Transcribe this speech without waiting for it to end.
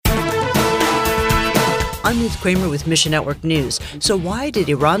I'm Ruth Kramer with Mission Network News. So why did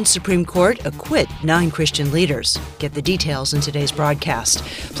Iran's Supreme Court acquit 9 Christian leaders? Get the details in today's broadcast.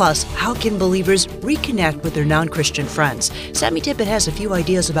 Plus, how can believers reconnect with their non-Christian friends? Sammy Tippett has a few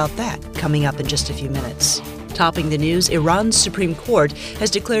ideas about that coming up in just a few minutes. Topping the news, Iran's Supreme Court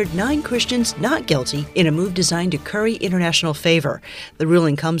has declared 9 Christians not guilty in a move designed to curry international favor. The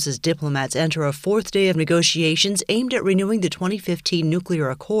ruling comes as diplomats enter a 4th day of negotiations aimed at renewing the 2015 nuclear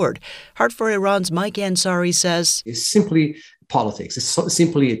accord. Heart for Iran's Mike Ansari says, "It's simply politics. It's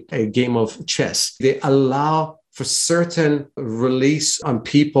simply a game of chess. They allow for certain release on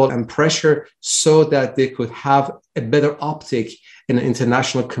people and pressure so that they could have a better optic in the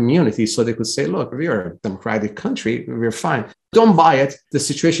international community, so they could say, look, we are a democratic country, we're fine. Don't buy it. The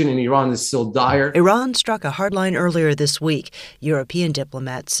situation in Iran is still dire." Iran struck a hard line earlier this week. European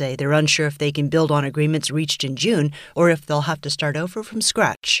diplomats say they're unsure if they can build on agreements reached in June or if they'll have to start over from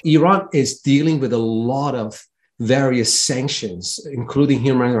scratch. Iran is dealing with a lot of various sanctions, including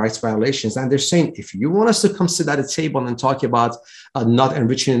human rights violations. And they're saying, if you want us to come sit at a table and talk about not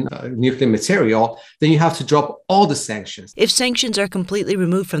enriching nuclear material, then you have to drop all the sanctions. If sanctions are completely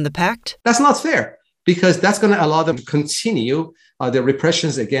removed from the pact? That's not fair, because that's going to allow them to continue the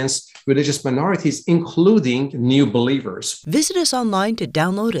repressions against religious minorities, including new believers. Visit us online to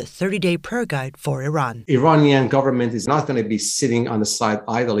download a 30-day prayer guide for Iran. Iranian government is not going to be sitting on the side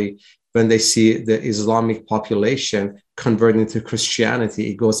idly when they see the Islamic population converting to Christianity.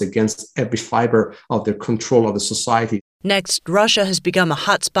 It goes against every fiber of their control of the society. Next, Russia has become a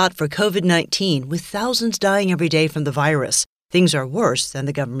hotspot for COVID-19, with thousands dying every day from the virus. Things are worse than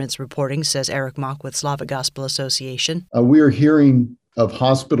the government's reporting, says Eric Mock with Slavic Gospel Association. We are hearing of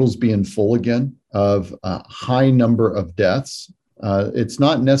hospitals being full again, of a high number of deaths. It's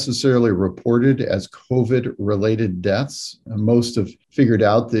not necessarily reported as COVID-related deaths. Most have figured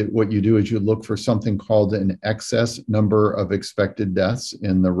out that what you do is you look for something called an excess number of expected deaths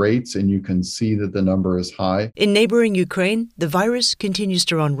in the rates, and you can see that the number is high. In neighboring Ukraine, the virus continues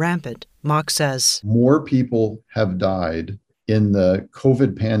to run rampant. Mock says, more people have died in the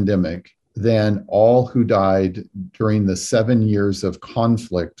COVID pandemic than all who died during the 7 years of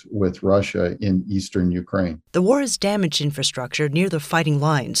conflict with Russia in eastern Ukraine. The war has damaged infrastructure near the fighting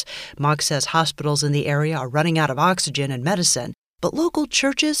lines. Mock says hospitals in the area are running out of oxygen and medicine, but local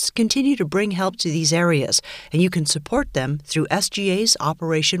churches continue to bring help to these areas, and you can support them through SGA's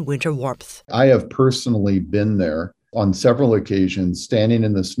Operation Winter Warmth. I have personally been there on several occasions, standing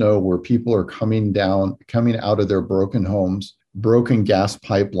in the snow where people are coming out of their broken homes, broken gas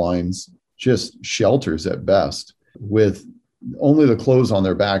pipelines, just shelters at best, with only the clothes on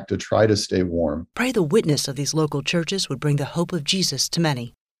their back to try to stay warm. Pray the witness of these local churches would bring the hope of Jesus to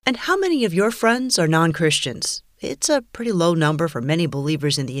many. And how many of your friends are non-Christians? It's a pretty low number for many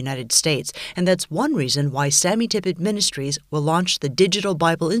believers in the United States, and that's one reason why Sammy Tippett Ministries will launch the Digital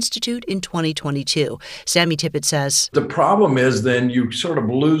Bible Institute in 2022. Sammy Tippett says, the problem is then you sort of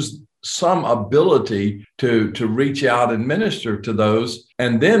lose some ability to reach out and minister to those.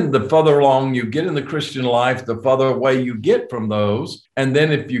 And then the further along you get in the Christian life, the further away you get from those. And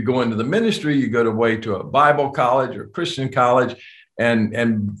then if you go into the ministry, you go away to a Bible college or Christian college.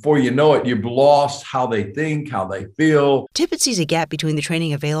 And before you know it, you've lost how they think, how they feel. Tippett sees a gap between the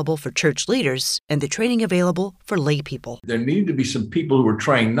training available for church leaders and the training available for lay people. There need to be some people who are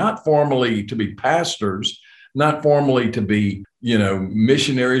trained, not formally to be pastors, not formally to be,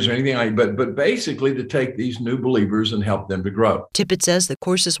 missionaries or anything like that, but basically to take these new believers and help them to grow. Tippett says the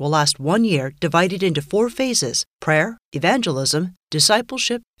courses will last 1 year, divided into 4 phases: prayer, evangelism,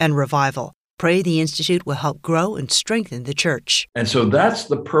 discipleship, and revival. Pray the Institute will help grow and strengthen the church. And so that's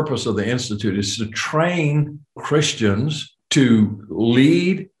the purpose of the Institute, is to train Christians to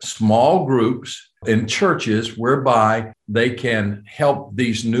lead small groups in churches whereby they can help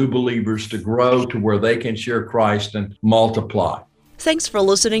these new believers to grow to where they can share Christ and multiply. Thanks for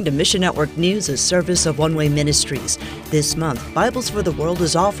listening to Mission Network News, a service of One Way Ministries. This month, Bibles for the World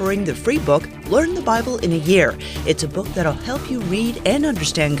is offering the free book, Learn the Bible in a Year. It's a book that'll help you read and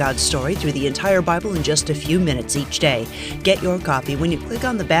understand God's story through the entire Bible in just a few minutes each day. Get your copy when you click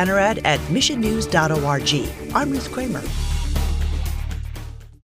on the banner ad at missionnews.org. I'm Ruth Kramer.